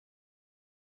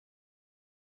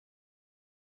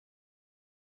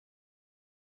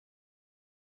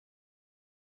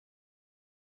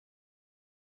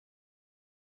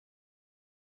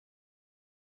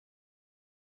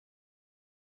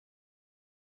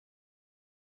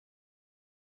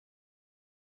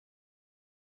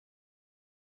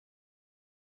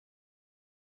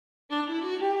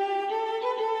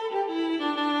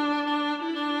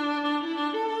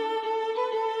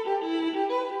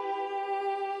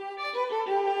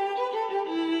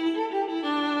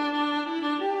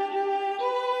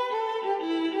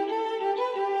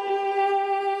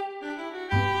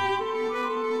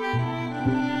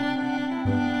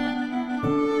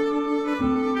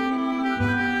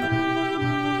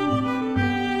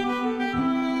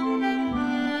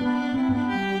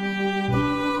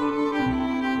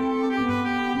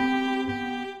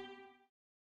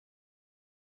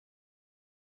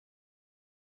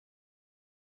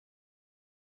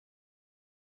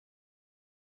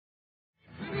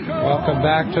Welcome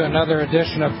back to another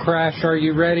edition of Crash. Are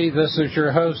you ready? This is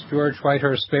your host, George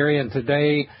Whitehurst Berry, and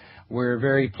today we're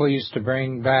very pleased to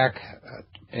bring back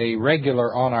a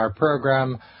regular on our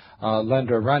program,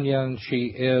 Linda Runyon.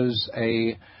 She is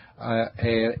a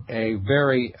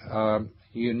very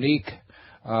unique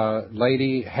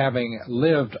lady, having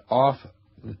lived off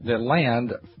the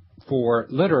land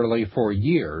literally for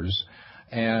years,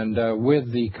 and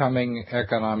with the coming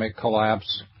economic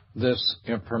collapse, this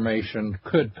information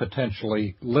could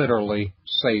potentially literally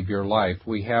save your life.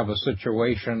 We have a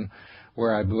situation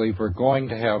where I believe we're going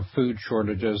to have food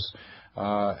shortages,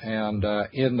 and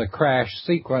in the crash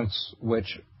sequence,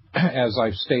 which, as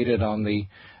I've stated on the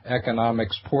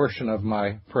economics portion of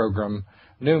my program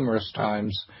numerous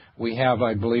times, we have,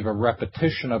 I believe, a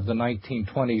repetition of the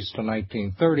 1920s to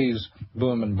 1930s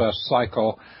boom and bust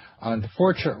cycle.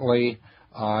 Unfortunately,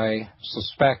 I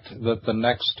suspect that the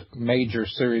next major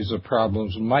series of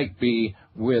problems might be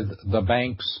with the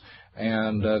banks,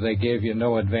 and they gave you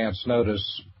no advance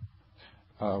notice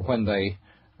when they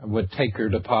would take your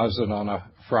deposit on a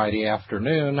Friday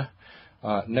afternoon,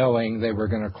 knowing they were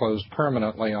going to close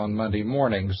permanently on Monday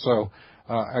morning. So,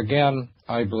 again,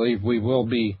 I believe we will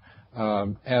be,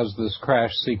 as this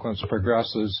crash sequence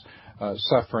progresses,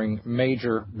 suffering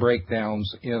major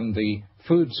breakdowns in the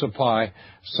food supply.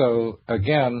 So,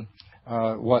 again,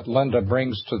 what Linda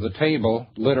brings to the table,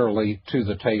 literally to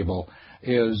the table,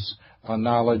 is a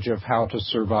knowledge of how to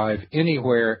survive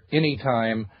anywhere,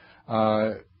 anytime,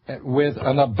 with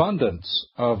an abundance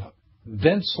of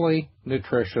densely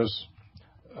nutritious,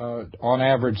 on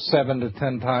average 7 to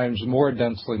 10 times more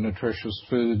densely nutritious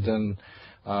food than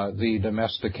the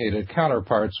domesticated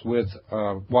counterparts. With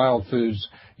wild foods,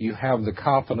 you have the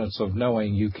confidence of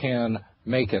knowing you can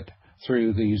make it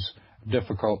through these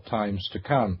difficult times to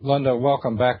come. Linda,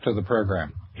 welcome back to the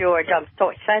program. George, I'm so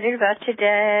excited about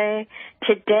today.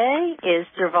 Today is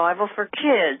survival for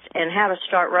kids, and how to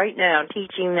start right now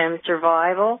teaching them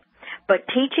survival, but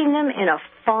teaching them in a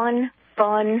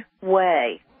fun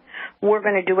way. We're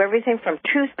going to do everything from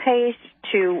toothpaste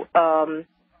to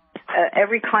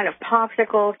every kind of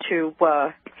popsicle to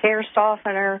hair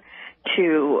softener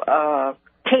to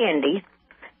candy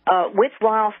with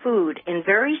wild food in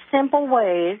very simple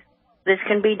ways. This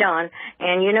can be done.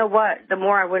 And you know what? The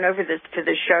more I went over this to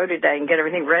the show today and get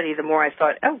everything ready, the more I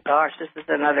thought, oh, gosh, this is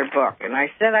another book. And I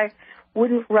said I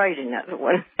wouldn't write another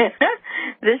one.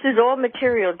 This is all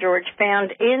material, George,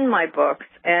 found in my books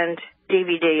and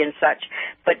DVD and such,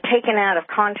 but taken out of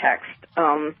context.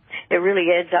 It really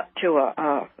adds up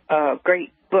to a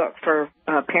great book for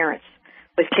parents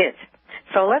with kids.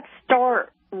 So let's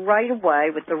start right away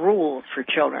with the rules for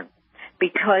children,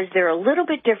 because they're a little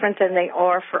bit different than they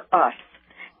are for us.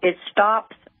 It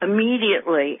stops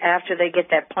immediately after they get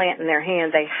that plant in their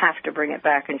hand. They have to bring it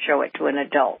back and show it to an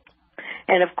adult.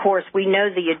 And, of course, we know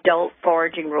the adult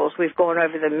foraging rules. We've gone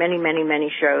over them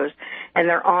many shows, and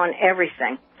they're on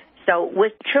everything. So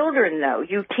with children, though,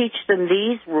 you teach them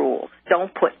these rules.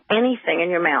 Don't put anything in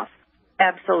your mouth.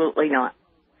 Absolutely not.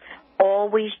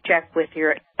 Always check with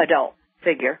your adult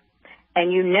figure.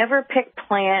 And you never pick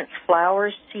plants,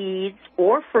 flowers, seeds,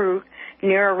 or fruit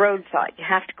near a roadside. You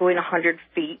have to go in 100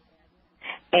 feet.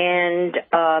 And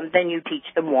then you teach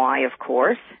them why, of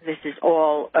course. This is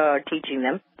all teaching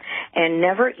them. And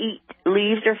never eat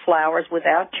leaves or flowers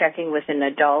without checking with an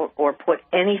adult or put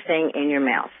anything in your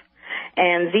mouth.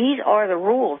 And these are the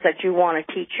rules that you want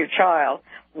to teach your child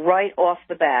right off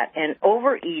the bat. And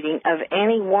overeating of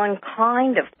any one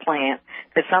kind of plant,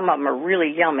 because some of them are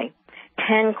really yummy,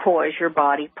 can cause your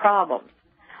body problems.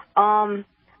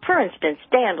 For instance,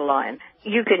 dandelion.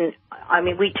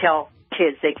 We tell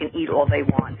kids they can eat all they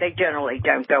want. They generally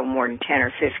don't go more than 10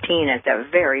 or 15 at the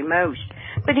very most.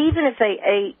 But even if they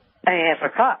ate a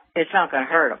half a cup, it's not going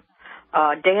to hurt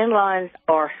them. Dandelions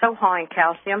are so high in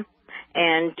calcium,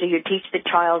 and you teach the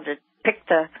child to pick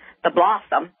the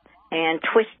blossom and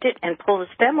twist it and pull the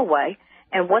stem away.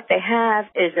 And what they have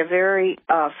is a very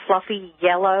fluffy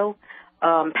yellow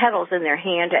petals in their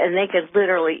hand, and they could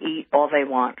literally eat all they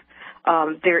want.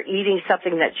 They're eating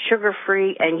something that's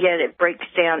sugar-free, and yet it breaks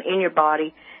down in your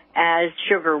body as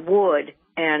sugar would,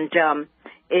 and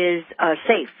is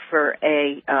safe for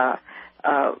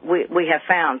we have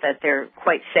found that they're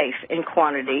quite safe in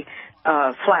quantity,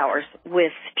 flowers,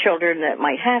 with children that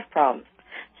might have problems.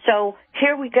 So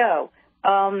here we go.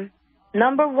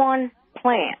 Number one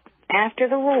plant, after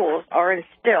the rules are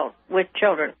instilled with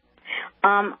children,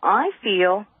 I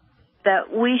feel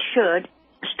that we should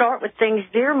start with things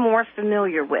they're more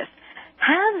familiar with.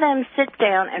 Have them sit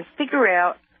down and figure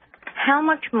out how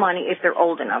much money, if they're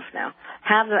old enough now,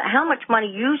 how much money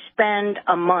you spend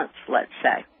a month, let's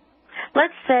say.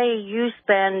 Let's say you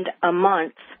spend a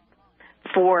month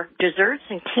for desserts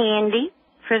and candy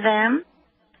for them,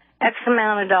 X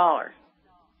amount of dollars.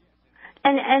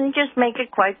 And just make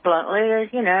it quite bluntly,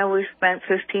 as you know, we spent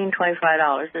 $15,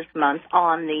 $25 this month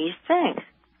on these things.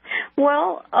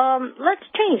 Well, let's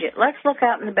change it. Let's look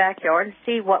out in the backyard and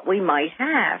see what we might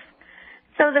have.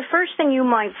 So the first thing you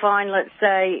might find, let's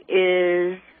say,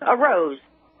 is a rose.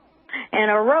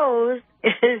 And a rose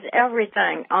is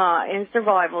everything in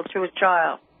survival to a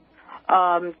child.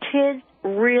 Kids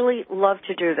really love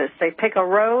to do this. They pick a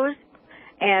rose,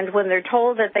 and when they're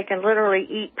told that they can literally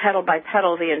eat petal by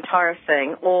petal the entire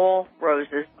thing, all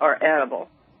roses are edible.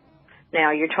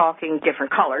 Now, you're talking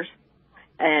different colors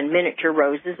and miniature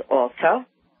roses also.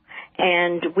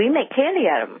 And we make candy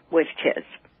out of them with kids.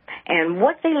 And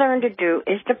what they learn to do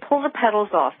is to pull the petals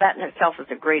off. That in itself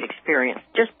is a great experience.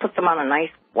 Just put them on a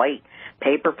nice white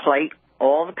paper plate,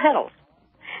 all the petals.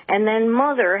 And then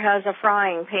Mother has a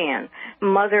frying pan.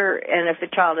 Mother, and if the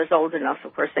child is old enough,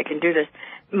 of course, they can do this.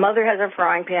 Mother has a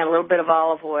frying pan, a little bit of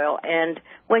olive oil, and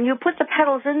when you put the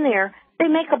petals in there, they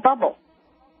make a bubble.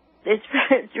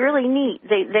 It's really neat.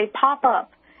 They pop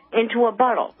up into a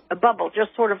bubble,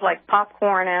 just sort of like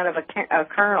popcorn out of a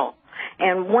kernel.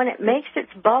 And when it makes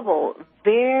its bubble,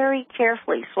 very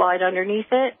carefully slide underneath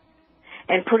it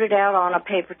and put it out on a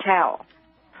paper towel.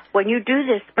 When you do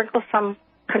this, sprinkle some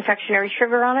confectionery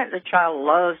sugar on it. The child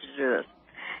loves to do this.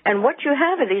 And what you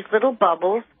have are these little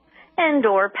bubbles and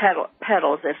or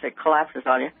petals, if it collapses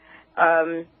on you,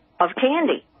 of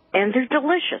candy. And they're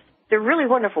delicious. They're really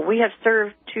wonderful. We have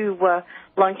served to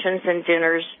luncheons and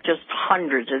dinners just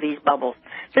hundreds of these bubbles.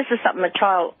 This is something a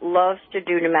child loves to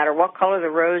do no matter what color the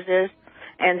rose is.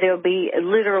 And they'll be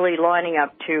literally lining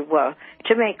up to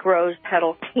make rose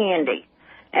petal candy.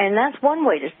 And that's one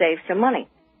way to save some money.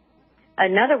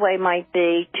 Another way might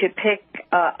be to pick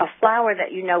a flower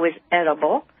that you know is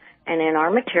edible. And in our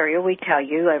material, we tell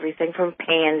you everything from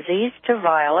pansies to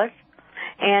violets.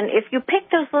 And if you pick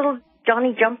those little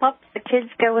Johnny jump-ups, the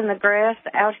kids go in the grass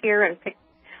out here and pick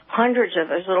hundreds of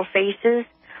those little faces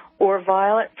or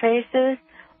violet faces,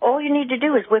 all you need to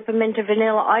do is whip them into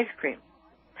vanilla ice cream.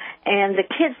 And the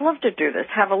kids love to do this.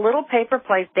 Have a little paper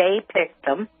plate. They pick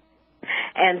them.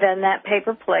 And then that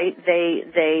paper plate,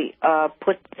 they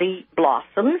put the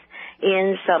blossoms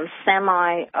in some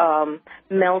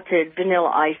semi-melted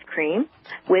vanilla ice cream,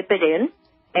 whip it in,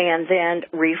 and then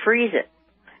refreeze it.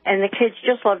 And the kids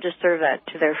just love to serve that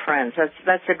to their friends.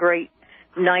 That's a great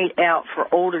night out for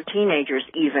older teenagers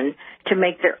even to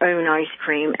make their own ice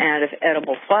cream out of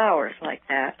edible flowers like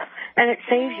that. And it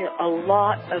saves you a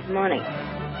lot of money.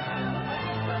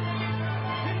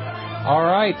 All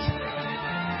right.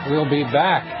 We'll be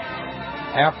back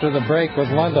after the break with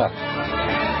Linda.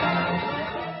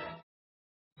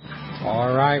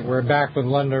 All right, we're back with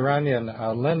Linda Runyon.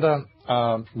 Linda,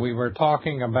 we were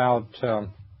talking about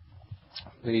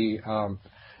the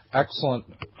excellent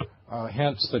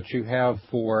hints that you have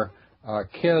for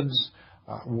kids.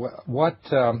 What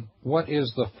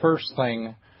is the first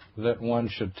thing that one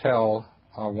should tell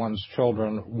one's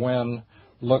children when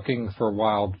looking for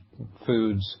wild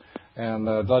foods? And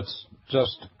let's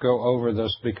just go over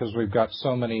this because we've got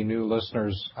so many new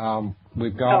listeners.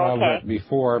 We've gone over it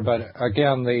before, but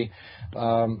again, we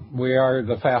are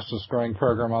the fastest growing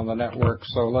program on the network,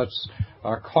 so let's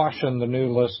caution the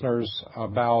new listeners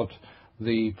about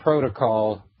the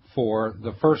protocol for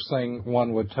the first thing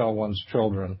one would tell one's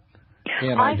children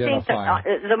in identifying. I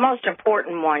think that the most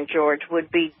important one, George, would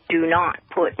be do not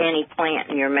put any plant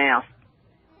in your mouth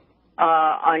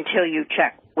until you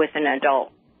check with an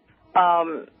adult.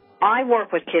 I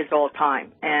work with kids all the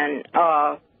time, and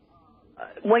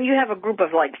when you have a group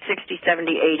of like 60,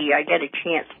 70, 80, I get a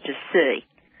chance to see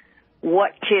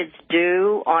what kids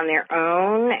do on their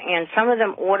own, and some of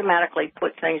them automatically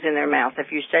put things in their mouth.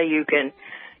 If you say you can,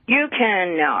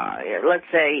 let's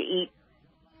say, eat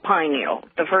pine needle,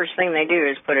 the first thing they do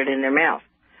is put it in their mouth.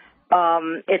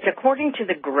 It's according to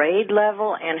the grade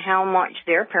level and how much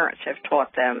their parents have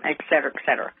taught them, et cetera, et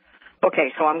cetera.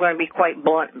 Okay, so I'm going to be quite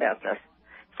blunt about this.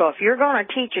 So if you're going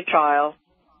to teach a child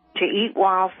to eat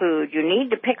wild food, you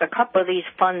need to pick a couple of these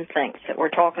fun things that we're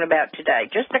talking about today,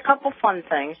 just a couple fun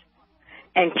things,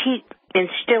 and keep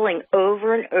instilling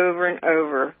over and over and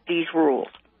over these rules.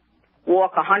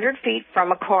 Walk 100 feet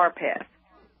from a car path.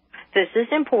 This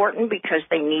is important because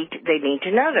they need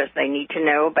to know this. They need to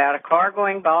know about a car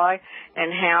going by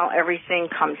and how everything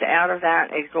comes out of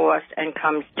that exhaust and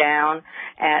comes down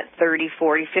at 30,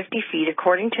 40, 50 feet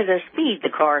according to the speed the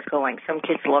car is going. Some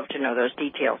kids love to know those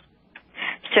details.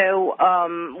 So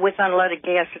with unleaded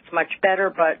gas, it's much better,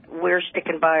 but we're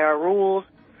sticking by our rules.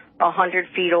 100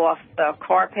 feet off the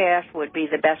car path would be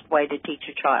the best way to teach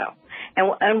a child.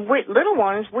 And with little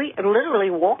ones, we literally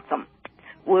walk them.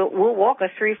 We'll walk a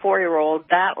 3-4-year-old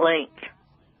that length,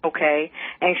 okay,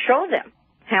 and show them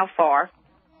how far,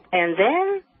 and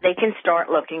then they can start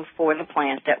looking for the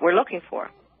plant that we're looking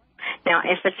for. Now,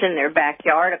 if it's in their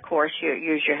backyard, of course, you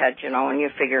use your head, and you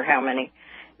figure how many,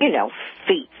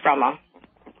 feet from a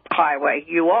highway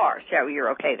you are, so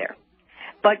you're okay there.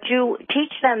 But you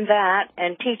teach them that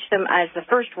and teach them as the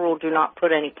first rule, do not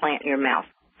put any plant in your mouth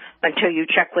until you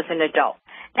check with an adult.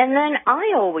 And then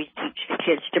I always teach the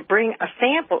kids to bring a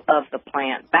sample of the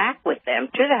plant back with them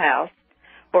to the house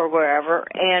or wherever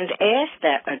and ask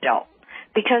that adult.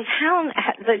 Because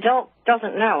the adult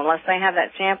doesn't know unless they have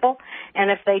that sample.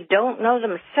 And if they don't know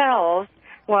themselves,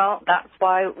 well, that's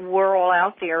why we're all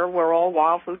out there. We're all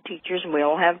wild food teachers, and we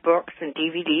all have books and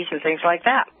DVDs and things like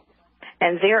that.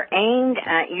 And they're aimed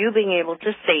at you being able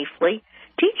to safely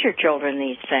teach your children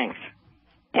these things.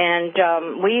 And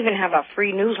we even have a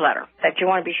free newsletter that you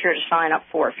want to be sure to sign up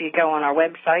for if you go on our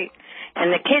website.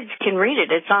 And the kids can read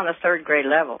it. It's on the 3rd grade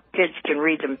level. Kids can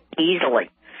read them easily.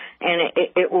 And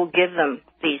it will give them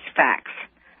these facts.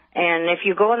 And if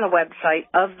you go on the website,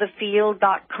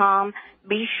 ofthefield.com,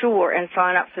 be sure and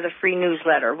sign up for the free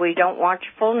newsletter. We don't want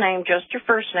your full name, just your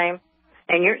first name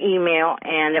and your email,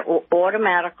 and it will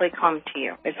automatically come to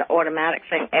you. It's an automatic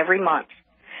thing every month.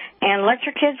 And let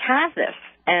your kids have this.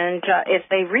 And if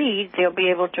they read, they'll be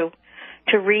able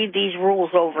to read these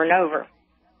rules over and over.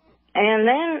 And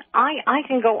then I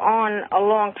can go on a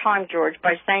long time, George,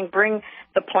 by saying bring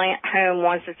the plant home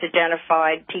once it's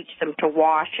identified, teach them to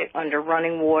wash it under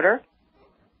running water.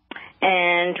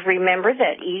 And remember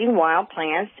that eating wild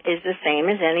plants is the same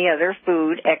as any other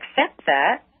food, except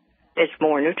that it's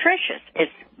more nutritious.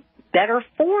 It's better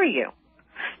for you.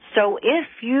 So if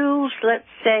you, let's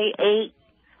say, ate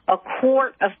a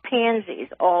quart of pansies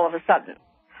all of a sudden,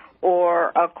 or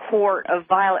a quart of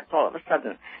violets all of a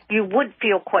sudden, you would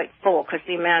feel quite full because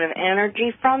the amount of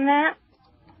energy from that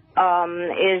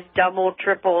is double,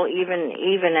 triple, even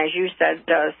as you said,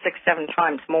 6-7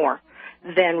 times more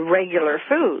than regular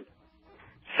food.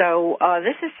 So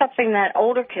this is something that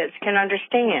older kids can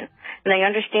understand, and they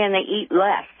understand they eat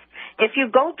less. If you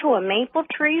go to a maple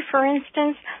tree, for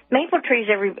instance, maple trees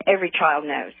every child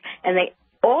knows, and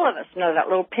all of us know that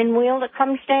little pinwheel that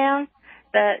comes down,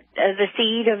 that the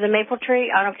seed of the maple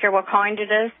tree. I don't care what kind it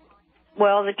is.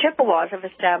 Well, the Chippewas have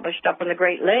established up in the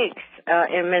Great Lakes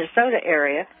in Minnesota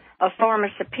area a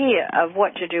pharmacopoeia of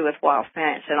what to do with wild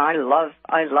plants, and I love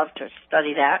to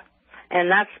study that,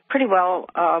 and that's pretty well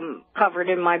covered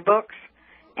in my books.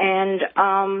 And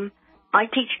I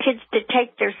teach kids to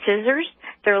take their scissors,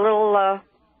 their little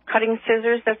cutting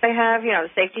scissors that they have, the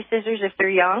safety scissors if they're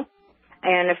young,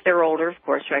 and if they're older, of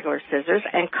course, regular scissors,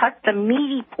 and cut the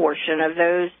meaty portion of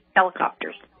those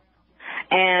helicopters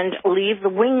and leave the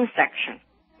wing section.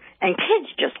 And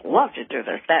kids just love to do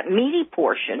this. That meaty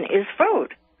portion is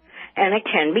food, and it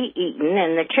can be eaten,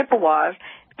 and the Chippewas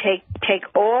take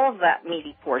all of that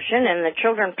meaty portion, and the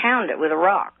children pound it with a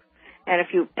rock. And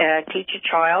if you teach a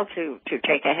child to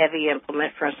take a heavy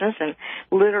implement, for instance, and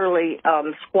literally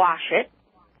squash it,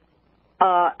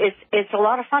 it's a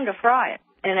lot of fun to fry it.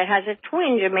 And it has a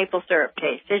twinge of maple syrup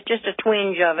taste. It's just a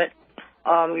twinge of it.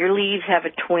 Your leaves have a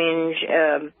twinge.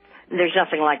 There's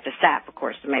nothing like the sap, of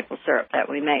course, the maple syrup that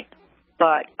we make.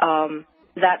 But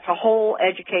that's a whole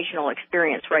educational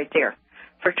experience right there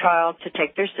for a child to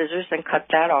take their scissors and cut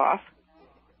that off.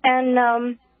 And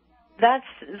that's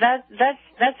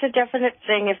a definite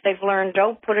thing. If they've learned,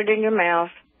 don't put it in your mouth.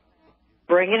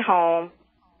 Bring it home.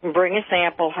 Bring a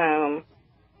sample home.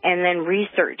 And then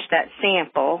research that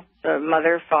sample, the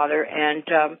mother, father, and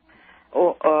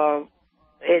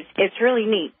it's really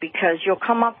neat because you'll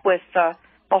come up with a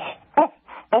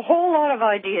whole lot of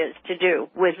ideas to do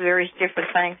with various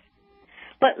different things.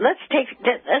 But let's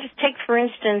take for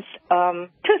instance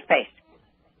toothpaste.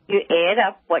 You add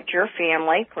up what your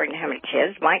family, according to how many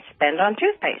kids, might spend on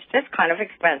toothpaste. It's kind of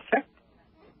expensive,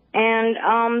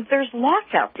 and there's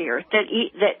lots out there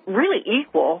that really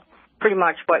equal pretty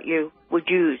much what you would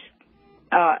use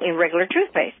in regular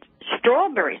toothpaste.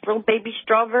 Strawberries, little baby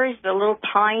strawberries, the little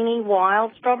tiny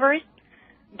wild strawberries.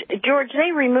 George,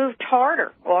 they remove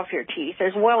tartar off your teeth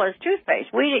as well as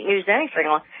toothpaste. We didn't use anything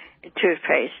like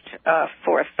toothpaste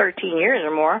for 13 years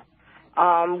or more.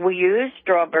 We used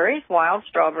strawberries, wild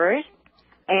strawberries,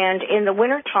 and in the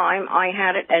wintertime I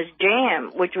had it as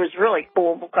jam, which was really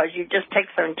cool because you just take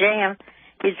some jam,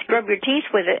 you'd scrub your teeth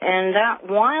with it, and that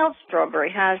wild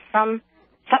strawberry has something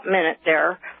in it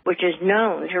there which is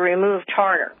known to remove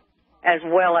tartar as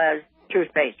well as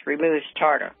toothpaste removes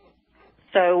tartar.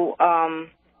 So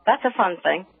That's a fun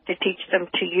thing, to teach them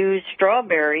to use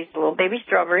strawberries, little baby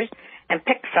strawberries, and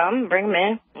pick some, bring them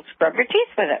in, and scrub your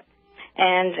teeth with it.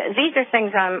 And these are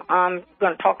things I'm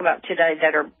going to talk about today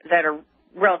that are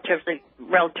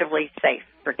relatively safe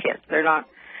for kids. They're not,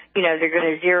 they're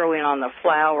going to zero in on the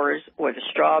flowers or the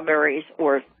strawberries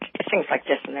or things like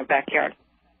this in their backyard.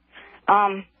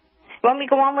 Want me to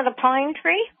go on with a pine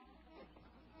tree?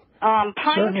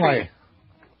 Certainly. Tree.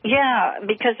 Yeah,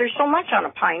 because there's so much on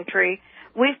a pine tree.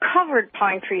 We've covered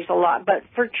pine trees a lot, but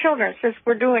for children, since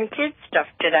we're doing kids stuff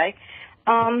today,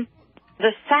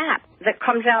 the sap that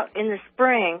comes out in the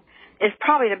spring is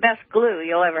probably the best glue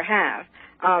you'll ever have.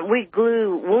 We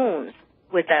glue wounds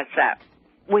with that sap.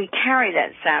 We carry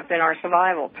that sap in our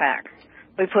survival packs.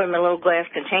 We put them in little glass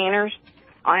containers.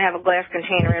 I have a glass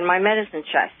container in my medicine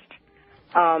chest.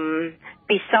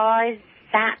 Besides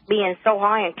sap being so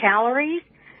high in calories,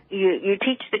 you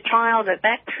teach the child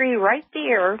that tree right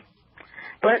there,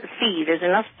 let's see, there's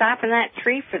enough sap in that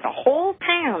tree for the whole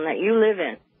town that you live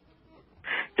in.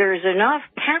 There's enough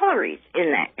calories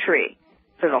in that tree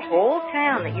for the whole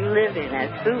town that you live in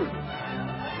as food.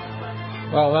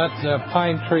 Well, that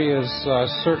pine tree is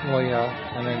certainly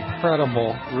an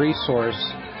incredible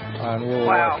resource, and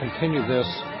we'll continue this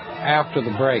after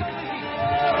the break.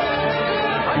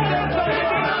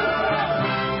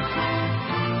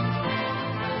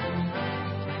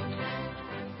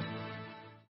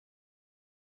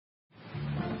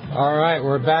 All right,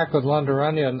 we're back with Linda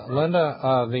Runyon. Linda,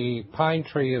 the pine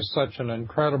tree is such an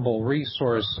incredible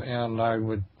resource, and I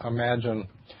would imagine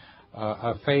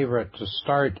a favorite to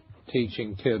start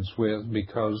teaching kids with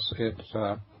because it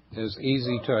is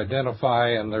easy to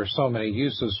identify and there's so many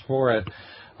uses for it.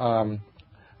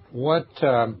 What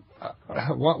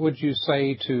would you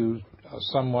say to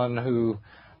someone who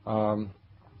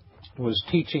was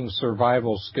teaching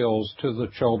survival skills to the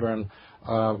children?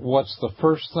 What's the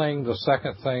first thing, the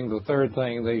second thing, the third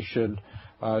thing they should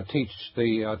teach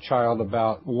the child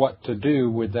about what to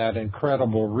do with that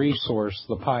incredible resource,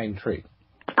 the pine tree?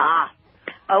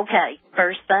 Okay.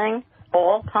 First thing,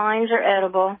 all pines are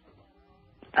edible.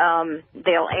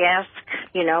 They'll ask,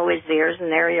 is theirs in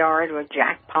their yard with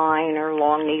jack pine or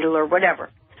long needle or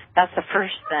whatever. That's the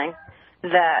first thing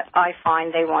that I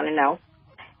find they want to know.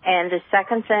 And the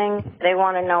second thing they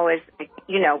want to know is,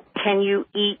 can you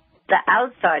eat the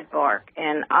outside bark?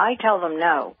 And I tell them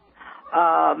no.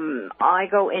 I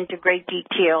go into great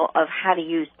detail of how to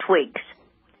use twigs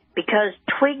because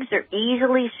twigs are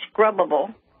easily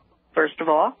scrubbable, first of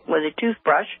all, with a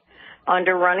toothbrush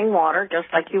under running water, just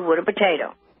like you would a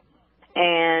potato.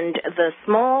 And the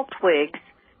small twigs,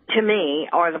 to me,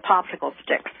 are the popsicle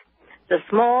sticks. The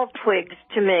small twigs,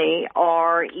 to me,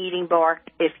 are eating bark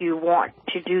if you want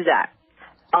to do that.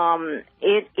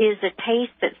 It is a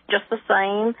taste that's just the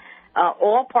same.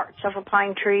 All parts of a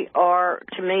pine tree are,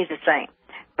 to me, the same,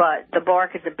 but the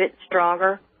bark is a bit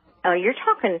stronger. You're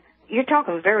talking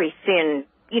very thin,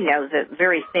 the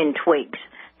very thin twigs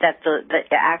that the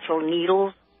actual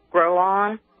needles grow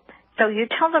on. So you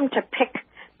tell them to pick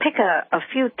a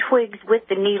few twigs with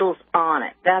the needles on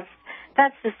it. That's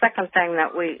the second thing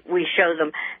that we show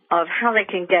them of how they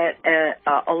can get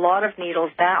a lot of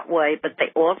needles that way, but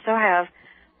they also have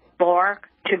bark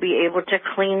to be able to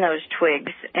clean those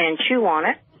twigs and chew on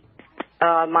it.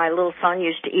 My little son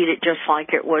used to eat it just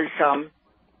like it was,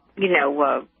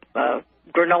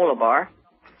 granola bar.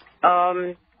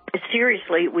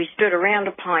 Seriously, we stood around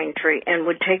a pine tree and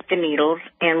would take the needles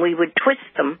and we would twist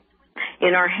them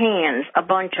in our hands, a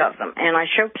bunch of them. And I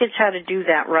show kids how to do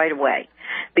that right away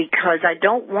because I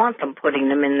don't want them putting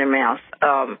them in their mouth.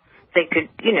 They could,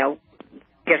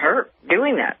 get hurt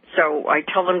doing that. So I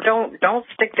tell them, don't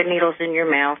stick the needles in your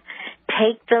mouth.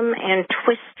 Take them and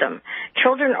twist them.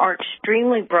 Children are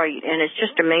extremely bright, and it's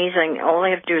just amazing. All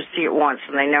they have to do is see it once,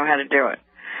 and they know how to do it.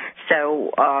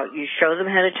 So you show them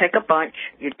how to take a bunch,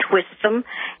 you twist them,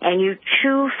 and you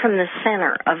chew from the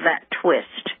center of that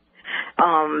twist.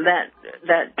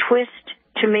 That twist,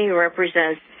 to me,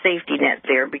 represents safety net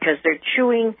there because they're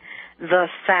chewing the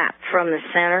sap from the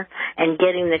center and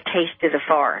getting the taste of the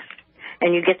forest.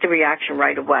 And you get the reaction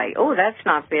right away. Oh, that's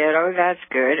not bad. Oh, that's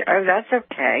good. Oh, that's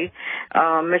okay.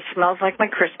 It smells like my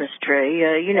Christmas tree.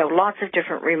 Lots of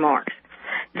different remarks.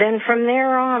 Then from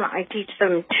there on, I teach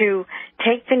them to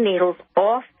take the needles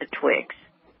off the twigs.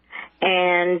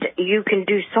 And you can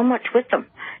do so much with them.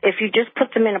 If you just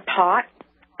put them in a pot,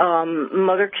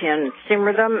 mother can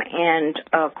simmer them and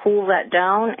cool that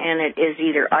down. And it is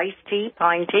either iced tea,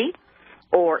 pine tea,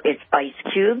 or it's ice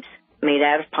cubes made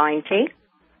out of pine tea,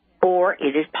 or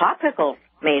it is popsicles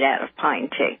made out of pine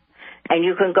tea. And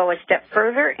you can go a step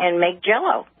further and make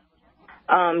Jell-O.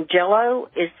 Jell-O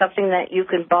is something that you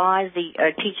can buy.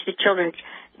 Teach the children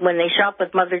when they shop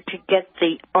with Mother to get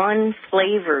the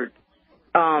unflavored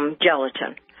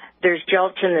gelatin. There's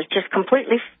gelatin that's just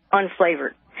completely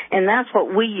unflavored, and that's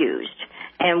what we used.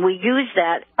 And we use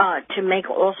that to make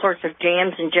all sorts of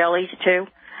jams and jellies, too,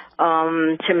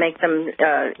 to make them,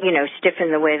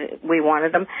 stiffen the way that we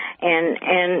wanted them.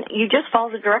 And you just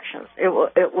follow the directions.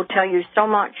 It will tell you so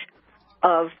much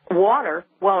of water.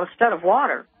 Well, instead of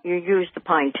water, you use the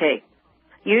pine tea.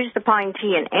 Use the pine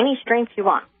tea in any strength you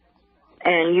want.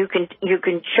 And you can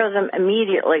show them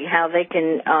immediately how they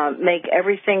can make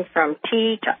everything from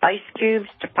tea to ice cubes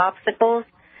to popsicles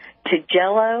to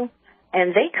Jell-O,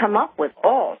 and they come up with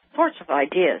all sorts of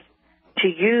ideas to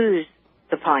use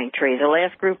the pine tree. The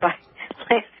last group I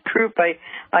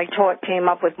taught came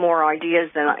up with more ideas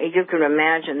than you can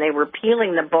imagine. They were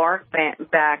peeling the bark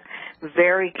back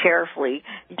very carefully,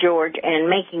 George, and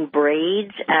making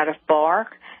braids out of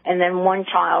bark. And then one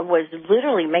child was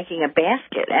literally making a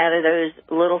basket out of those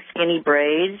little skinny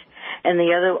braids. And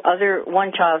the other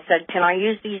one child said, "Can I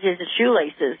use these as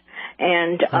shoelaces?"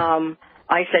 And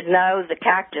I said, "No, the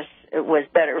cactus was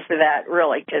better for that,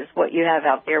 really, because what you have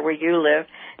out there where you live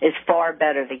is far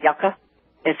better. The yucca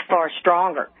is far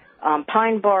stronger.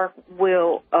 Pine bark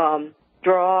will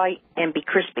dry and be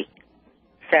crispy.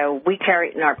 So we carry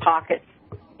it in our pockets,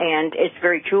 and it's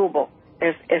very chewable.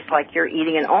 It's like you're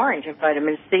eating an orange of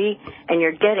vitamin C, and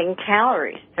you're getting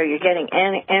calories, so you're getting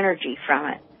energy from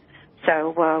it.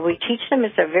 So we teach them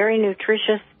it's a very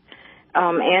nutritious,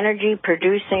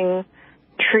 energy-producing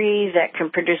tree that can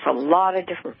produce a lot of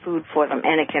different food for them,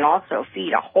 and it can also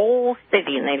feed a whole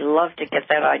city, and they love to get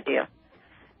that idea.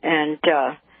 And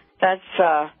that's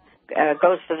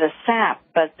goes to the sap,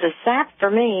 but the sap for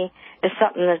me is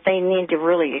something that they need to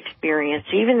really experience,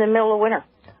 even in the middle of winter.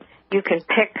 You can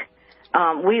pick.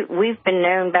 We've been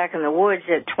known back in the woods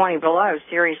at 20 below,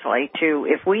 seriously, to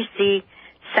if we see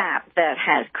sap that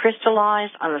has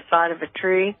crystallized on the side of a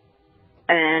tree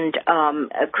and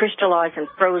crystallized and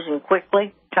frozen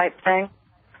quickly type thing,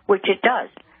 which it does.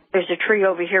 There's a tree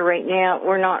over here right now.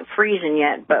 We're not freezing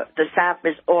yet, but the sap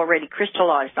is already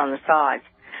crystallized on the sides,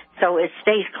 so it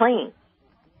stays clean.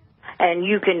 And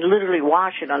you can literally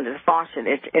wash it under the faucet.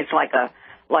 It's like a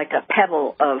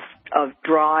pebble of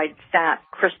dried sap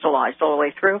crystallized all the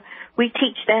way through. We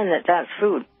teach them that that's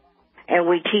food, and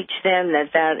we teach them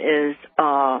that is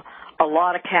a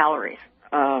lot of calories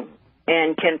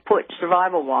and can put,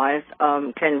 survival-wise,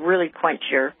 can really quench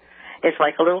it's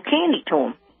like a little candy to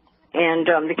them. And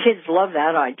the kids love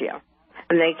that idea.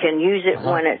 And they can use it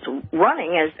when it's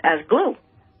running as glue,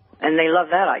 and they love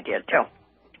that idea, too.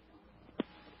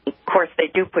 Of course, they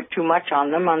do put too much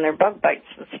on them on their bug bites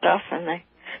and stuff, and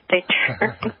it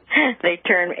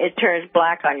turns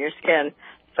black on your skin.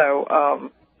 So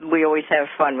we always have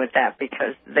fun with that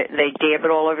because they dab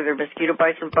it all over their mosquito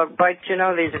bites and bug bites. These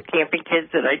are camping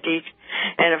kids that I teach,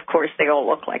 and of course they all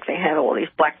look like they have all these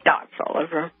black dots all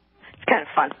over them. It's kind of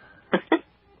fun.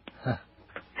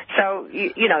 So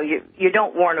you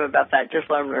don't warn them about that. Just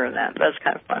let them learn that. That's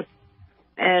kind of fun.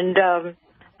 And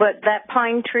but that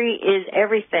pine tree is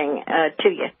everything to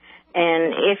you.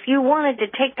 And if you wanted to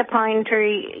take the pine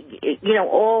tree,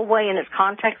 all the way in its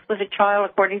context with a child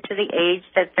according to the age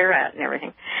that they're at and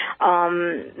everything,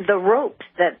 the ropes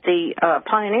that the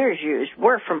pioneers used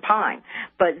were from pine,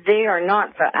 but they are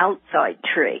not the outside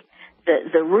tree.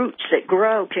 The roots that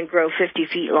grow can grow 50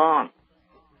 feet long.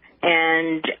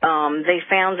 And they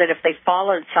found that if they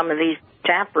followed some of these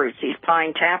taproots, these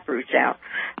pine taproots out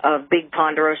of big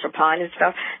ponderosa pine and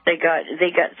stuff, they got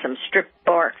some stripped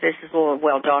bark. This is all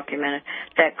well documented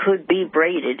that could be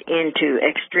braided into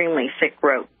extremely thick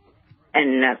rope,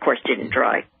 and of course didn't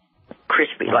dry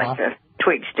crispy like the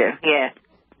twigs do. Yeah.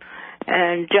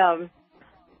 And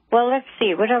well, let's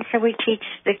see, what else did we teach?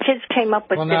 The kids came up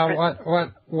with different.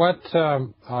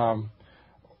 Now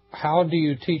how do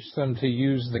you teach them to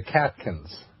use the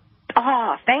catkins?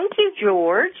 Thank you,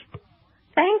 George.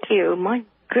 Thank you. My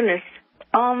goodness.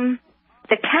 The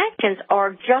catkins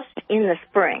are just in the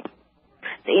spring.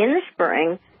 In the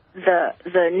spring,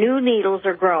 the new needles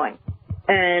are growing,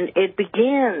 and it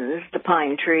begins, the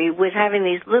pine tree, with having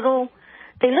these little,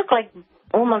 they look like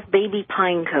almost baby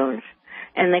pine cones,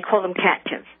 and they call them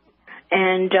catkins.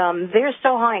 And they're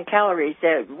so high in calories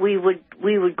that we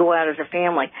would go out as a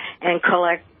family and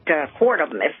collect a quart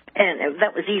of them, and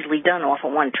that was easily done off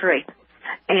of one tree.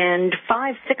 And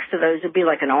 5-6 of those would be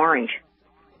like an orange.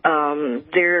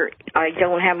 I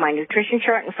don't have my nutrition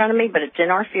chart in front of me, but it's in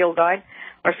our field guide.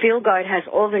 Our field guide has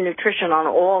all the nutrition on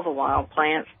all the wild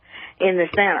plants in the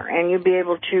center, and you'll be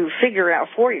able to figure out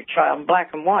for your child in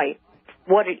black and white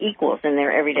what it equals in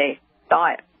their everyday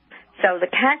diet. So the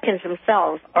catkins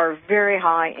themselves are very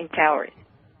high in calories.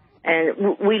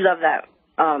 And we love that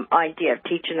idea of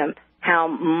teaching them how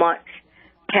much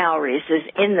calories is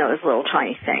in those little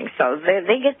tiny things. So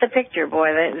they get the picture,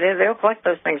 boy. They'll collect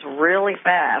those things really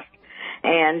fast.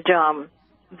 And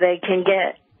they can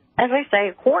get, as I say,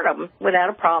 a quart of them without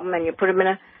a problem. And you put them in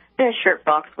a shirt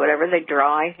box, whatever. They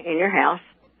dry in your house.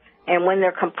 And when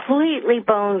they're completely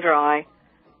bone dry,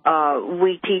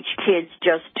 we teach kids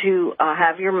just to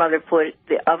have your mother put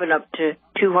the oven up to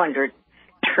 200,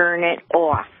 turn it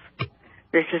off.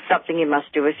 This is something you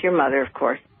must do with your mother, of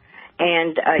course.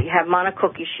 And you have them on a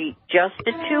cookie sheet just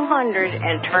at 200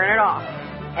 and turn it off.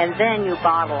 And then you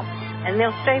bottle. And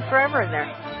they'll stay forever in there.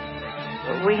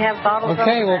 We have bottles of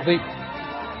Okay, them.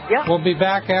 we'll be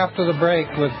back after the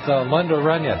break with Linda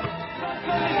Runyon.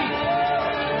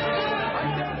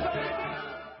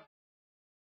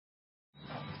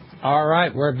 All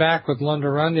right, we're back with Linda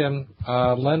Runyon.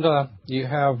 Linda, you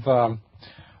have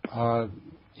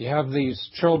these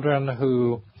children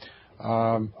who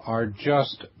are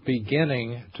just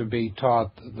beginning to be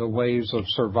taught the ways of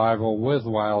survival with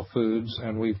wild foods,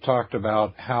 and we've talked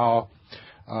about how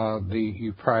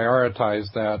you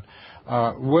prioritize that.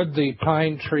 Would the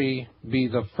pine tree be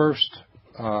the first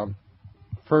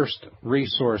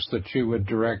resource that you would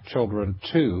direct children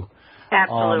to?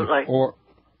 Absolutely.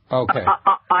 Okay.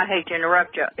 I hate to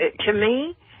interrupt you. To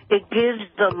me, it gives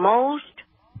the most.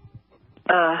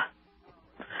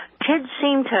 Kids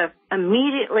seem to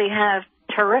immediately have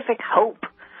terrific hope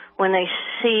when they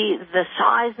see the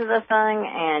size of the thing,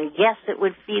 and yes, it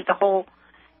would feed the whole.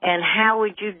 And how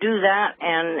would you do that?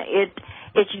 And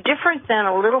it's different than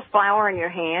a little flower in your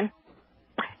hand.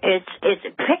 It's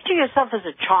picture yourself as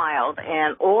a child,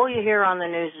 and all you hear on the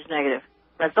news is negative.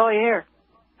 That's all you hear.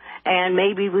 And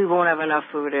maybe we won't have enough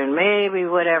food, and maybe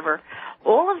whatever.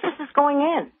 All of this is going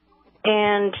in.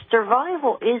 And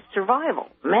survival is survival,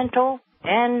 mental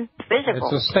and physical.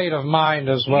 It's a state of mind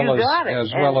as well as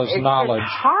knowledge.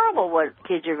 It's horrible what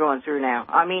kids are going through now.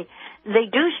 I mean, they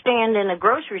do stand in a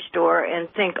grocery store and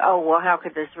think, oh, well, how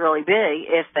could this really be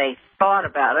if they thought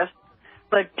about it?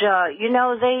 But,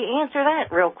 they answer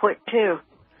that real quick, too.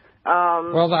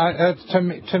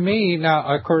 To me, now,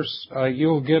 of course,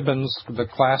 Yule Gibbons, the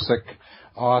classic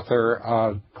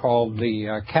author, called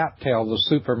the Cattail the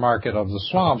supermarket of the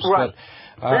swamps. Right.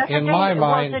 But in my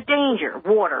mind, it's a danger.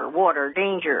 Water,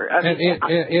 danger. I mean,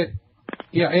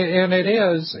 it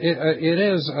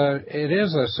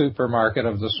is a supermarket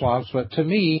of the swamps. But to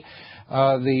me,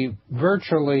 the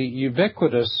virtually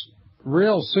ubiquitous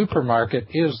real supermarket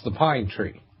is the pine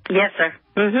tree. Yes, sir.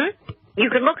 Mm-hmm. You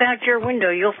can look out your window.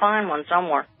 You'll find one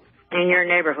somewhere in your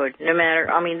neighborhood. No matter.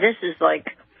 I mean, this is like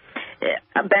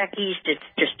back east. It's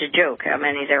just a joke how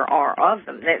many there are of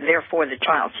them. Therefore, the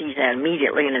child sees that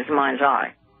immediately in his mind's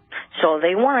eye. So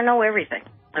they want to know everything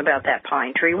about that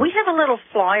pine tree. We have a little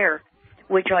flyer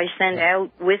which I send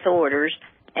out with orders,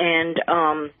 and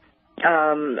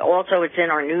also it's in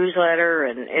our newsletter,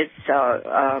 and it's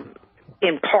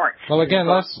in parts. Well, again,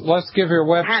 let's give your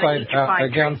website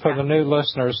again for the new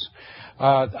listeners.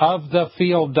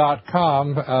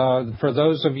 Ofthefield.com. For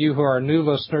those of you who are new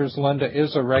listeners, Linda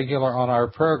is a regular on our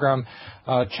program.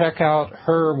 Check out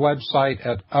her website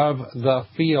at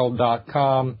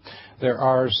ofthefield.com. There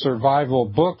are survival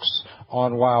books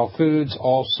on wild foods,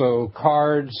 also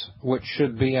cards, which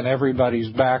should be in everybody's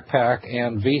backpack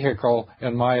and vehicle,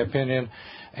 in my opinion,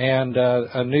 and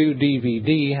a new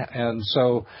DVD. And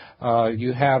so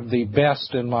you have the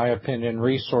best, in my opinion,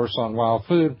 resource on wild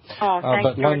food.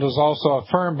 But Linda's also a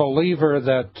firm believer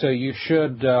that you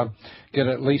should get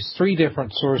at least 3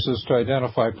 different sources to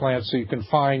identify plants. So you can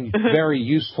find very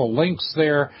useful links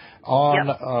there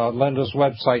on Linda's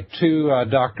website to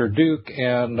Dr. Duke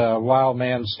and Wild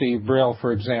Man Steve Brill,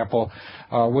 for example,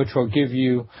 which will give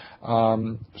you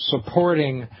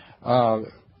supporting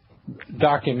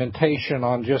documentation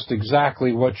on just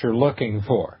exactly what you're looking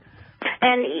for.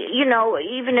 And,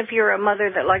 even if you're a mother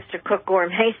that likes to cook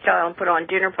gourmet style and put on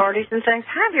dinner parties and things,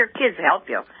 have your kids help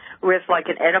you with like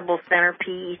an edible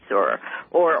centerpiece or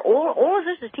all of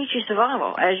this to teach you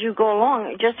survival as you go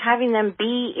along. Just having them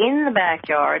be in the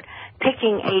backyard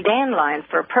picking a dandelion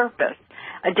for a purpose.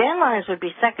 Dandelions would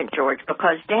be second, George,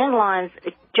 because dandelions,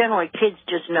 generally kids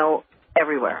just know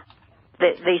everywhere.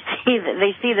 They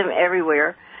see them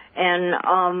everywhere.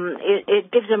 And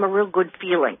it gives them a real good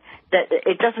feeling that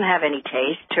it doesn't have any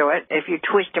taste to it. If you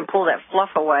twist and pull that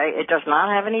fluff away, it does not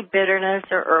have any bitterness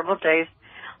or herbal taste.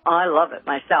 I love it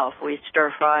myself. We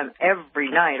stir fry them every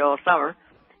night all summer.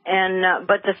 And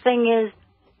but the thing is,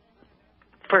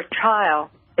 for a child,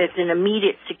 it's an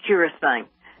immediate, secure thing.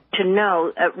 to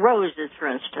know, roses, for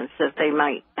instance, that they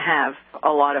might have a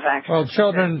lot of access. Well,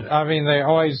 children, I mean, they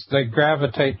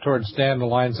gravitate towards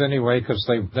dandelions anyway because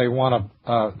they want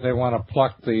to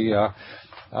pluck the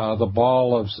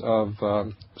ball of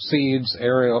seeds,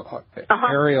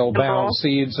 aerial bound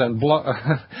seeds, and blow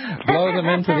them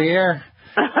into the air.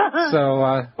 So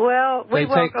well, they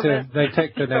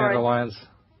take to dandelions.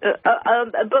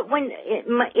 But when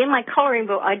in my coloring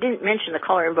book, I didn't mention the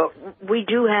coloring book. We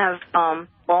do have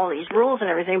all these rules and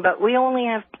everything, but we only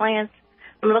have plants.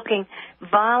 I'm looking: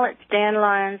 violets,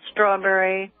 dandelions,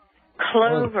 strawberry,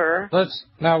 clover. Well,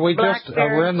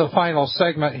 we're in the final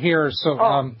segment here,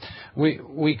 so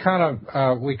we kind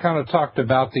of talked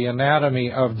about the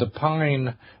anatomy of the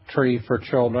pine tree for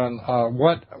children.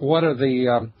 What are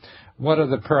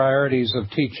the priorities of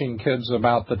teaching kids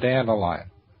about the dandelion?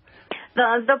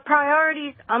 The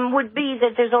priorities would be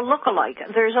that there's a lookalike.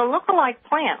 There's a lookalike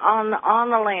plant on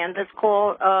the land that's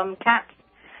called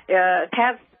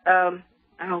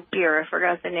oh dear, I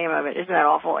forgot the name of it. Isn't that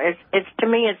awful? It's to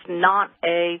me, it's not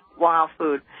a wild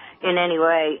food in any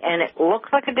way, and it looks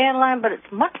like a dandelion, but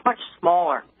it's much, much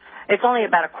smaller. It's only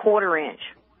about a quarter inch,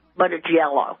 but it's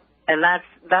yellow. And that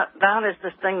is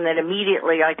the thing that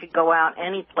immediately I could go out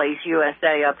any place,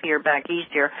 USA, up here, back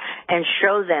east here, and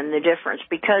show them the difference.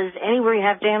 Because anywhere you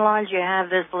have dandelions, you have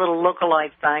this little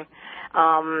look-alike thing.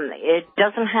 It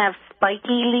doesn't have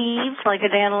spiky leaves like a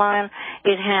dandelion.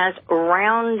 It has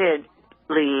rounded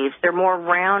leaves. They're more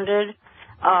rounded.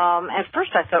 At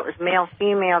first I thought it was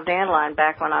male-female dandelion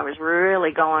back when I was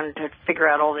really going to figure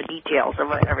out all the details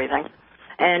of everything.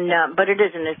 But it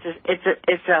isn't.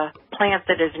 It's a plant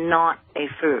that is not a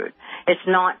food. It's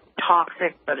not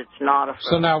toxic, but it's not a food.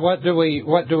 So now, what do we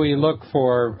look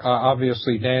for?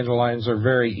 Obviously, dandelions are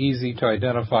very easy to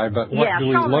identify, but what do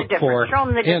we look for? Show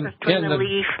them the difference between the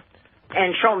leaf,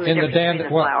 and show them the difference between the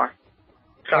flower.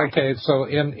 Sorry. Okay, so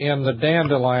in the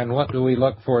dandelion, what do we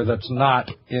look for that's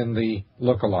not in the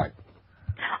look-alike?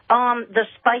 The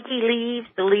spiky leaves,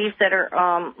 the leaves that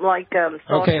are like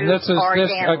okay, this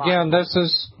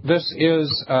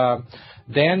is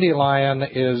dandelion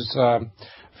is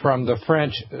from the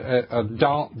French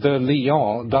dent de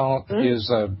lion. Dent is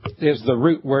the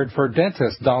root word for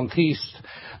dentist, dentiste.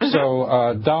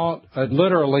 So dent,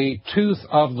 literally tooth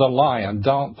of the lion,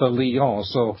 dent de lion.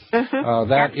 So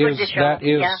that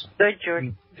is good,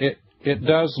 George. It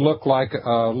does look like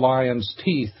a lion's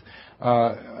teeth.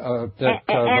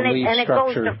 The leaf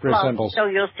structure resembles. So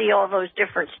you'll see all those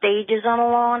different stages on a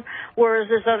lawn, whereas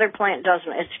this other plant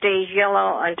doesn't. It stays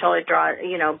yellow until it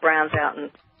browns out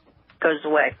and goes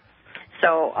away.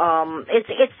 So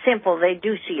it's simple. They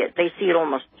do see it. They see it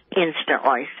almost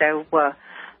instantly. So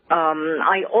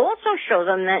I also show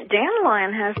them that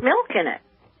dandelion has milk in it,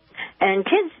 and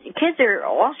kids are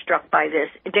awestruck by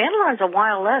this. Dandelion's a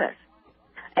wild lettuce,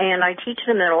 and I teach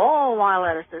them that all wild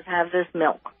lettuces have this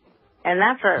milk. And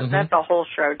that's a whole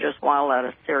show, just wild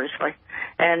lettuce, seriously.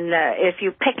 And if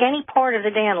you pick any part of the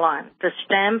dandelion, the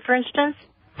stem, for instance,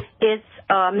 it's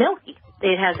milky.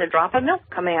 It has a drop of milk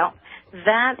coming out.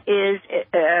 That is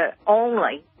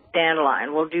only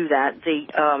dandelion will do that. The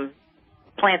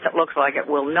plant that looks like it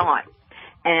will not.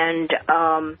 And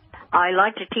I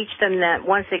like to teach them that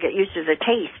once they get used to the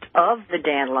taste of the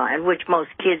dandelion, which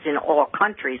most kids in all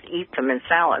countries eat them in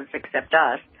salads except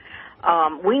us,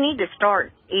 we need to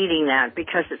start eating that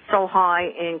because it's so high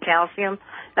in calcium.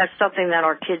 That's something that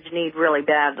our kids need really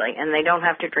badly, and they don't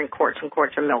have to drink quarts and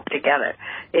quarts of milk to get it.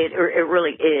 It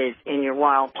really is in your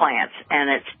wild plants,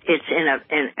 and it's in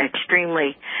an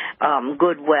extremely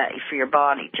good way for your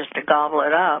body just to gobble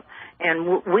it up.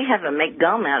 And we have them make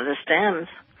gum out of the stems.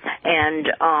 And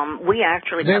we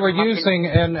actually they were using,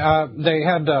 and they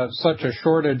had such a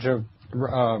shortage of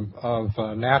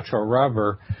natural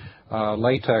rubber.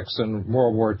 Latex in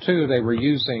World War II, they were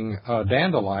using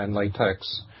dandelion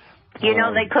latex. They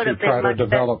could have been much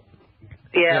develop.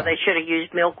 Yeah, they should have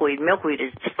used milkweed. Milkweed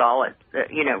is solid.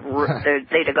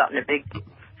 They'd have gotten a big.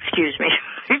 Excuse me.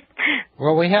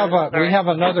 Well, we have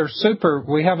another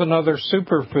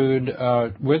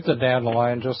superfood with the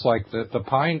dandelion, just like the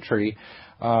pine tree,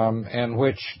 and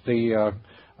which the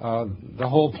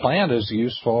whole plant is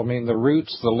useful. I mean, the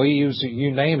roots, the leaves,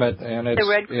 you name it, and it's the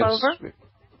red clover.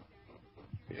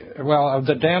 Well,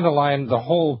 the dandelion, the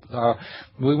whole,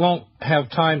 we won't have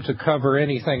time to cover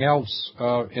anything else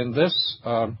in this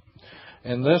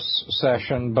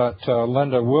session, but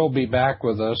Linda will be back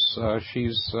with us.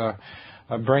 She's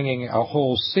bringing a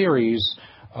whole series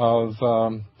of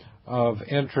of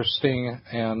interesting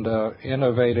and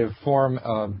innovative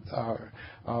formats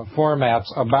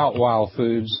about wild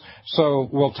foods. So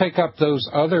we'll take up those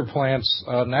other plants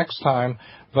next time.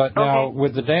 But now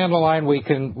with the dandelion, we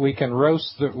can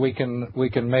roast. We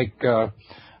can make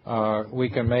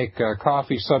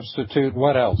coffee substitute.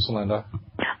 What else, Linda?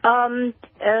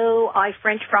 I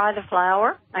French fry the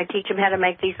flour. I teach them how to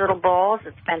make these little balls.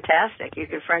 It's fantastic. You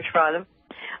can French fry them.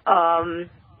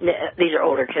 These are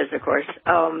older kids, of course.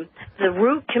 The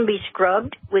root can be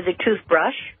scrubbed with a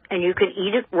toothbrush, and you can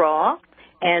eat it raw.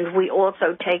 And we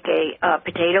also take a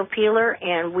potato peeler,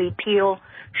 and we peel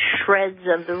shreds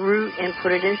of the root and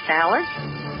put it in salads.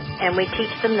 And we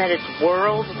teach them that it's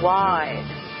worldwide,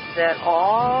 that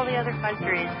all the other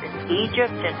countries, in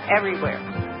Egypt and everywhere,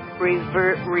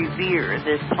 revere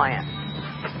this plant.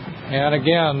 And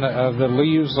again, the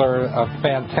leaves are a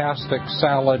fantastic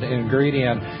salad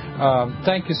ingredient.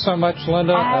 Thank you so much,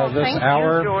 Linda. This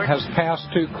hour has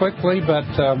passed too quickly, but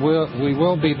we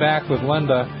will be back with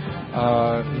Linda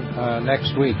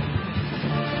next week.